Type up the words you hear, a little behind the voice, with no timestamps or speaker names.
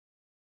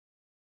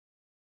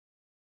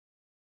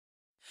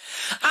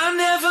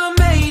never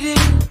made it,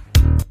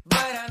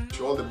 but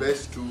all the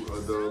best to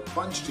the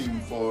Punch team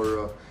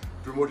for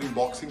promoting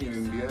boxing in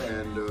India,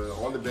 and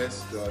all the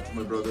best to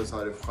my brothers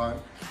Arif Khan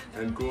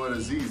and Kumar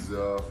Aziz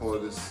for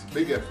this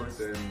big effort.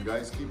 And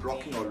guys, keep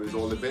rocking always.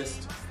 All the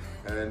best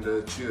and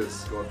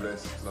cheers. God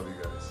bless. Love you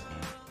guys.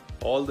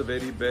 All the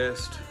very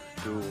best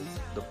to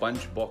the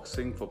Punch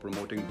Boxing for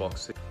promoting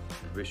boxing.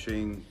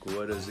 Wishing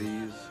Kumar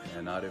Aziz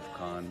and Arif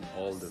Khan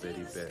all the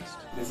very best.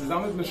 This is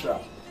Amit Mishra,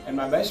 and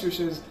my best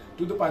wishes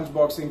to the Punch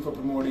Boxing for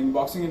promoting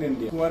boxing in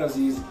India. Kumar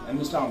Aziz and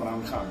Mr.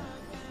 Imran Khan.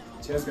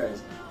 Cheers,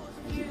 guys.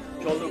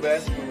 All the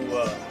best to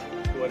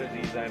Kumar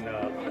Aziz and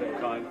Arif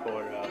Khan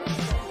for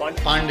Punch.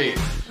 Pandey,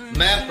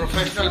 मैं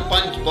professional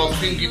पंच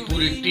boxing की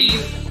पूरी team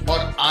और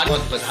आज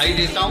बहुत बधाई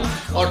देता हूं।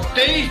 और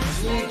 23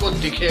 जून को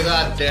दिखेगा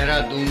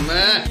देहरादून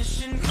में,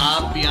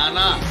 आप भी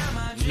आना,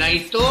 नहीं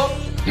तो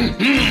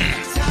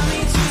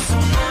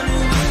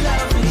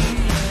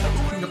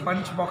The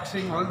Punch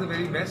Boxing, all the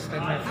very best,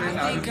 and my friend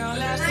Arif.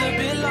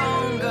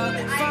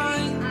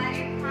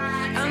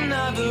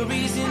 another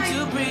reason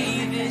to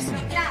breathe is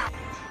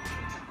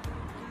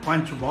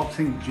punch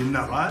boxing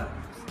जिंदाबाद।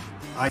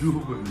 आज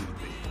को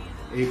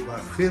मिलते एक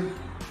बार फिर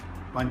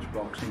पंच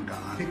बॉक्सिंग का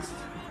 6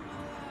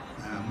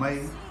 मई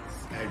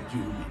eight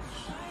Oodles।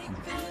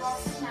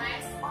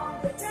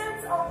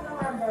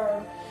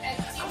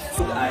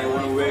 I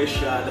want to wish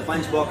the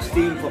Punch Box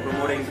team for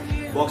promoting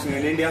boxing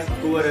in India,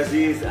 Kumar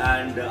Aziz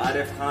and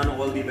Arif Khan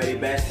all the very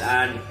best,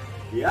 and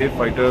yeah.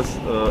 Fighters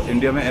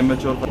India में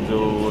amateur जो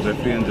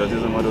referee and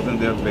जजेस हमारे होते हैं,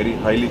 they are very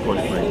highly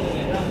qualified.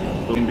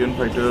 तो Indian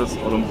fighters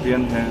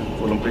Olympian हैं,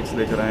 Olympics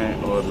लेकर आए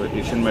और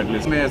एशियन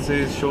मेडलिस्ट में ऐसे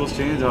शोज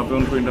चाहिए जहाँ पे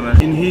उनको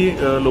इंटरनेशनल, इन्हीं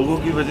लोगों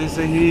की वजह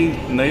से ही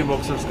नए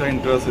बॉक्सर्स का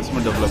इंटरेस्ट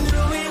इसमें डेवलप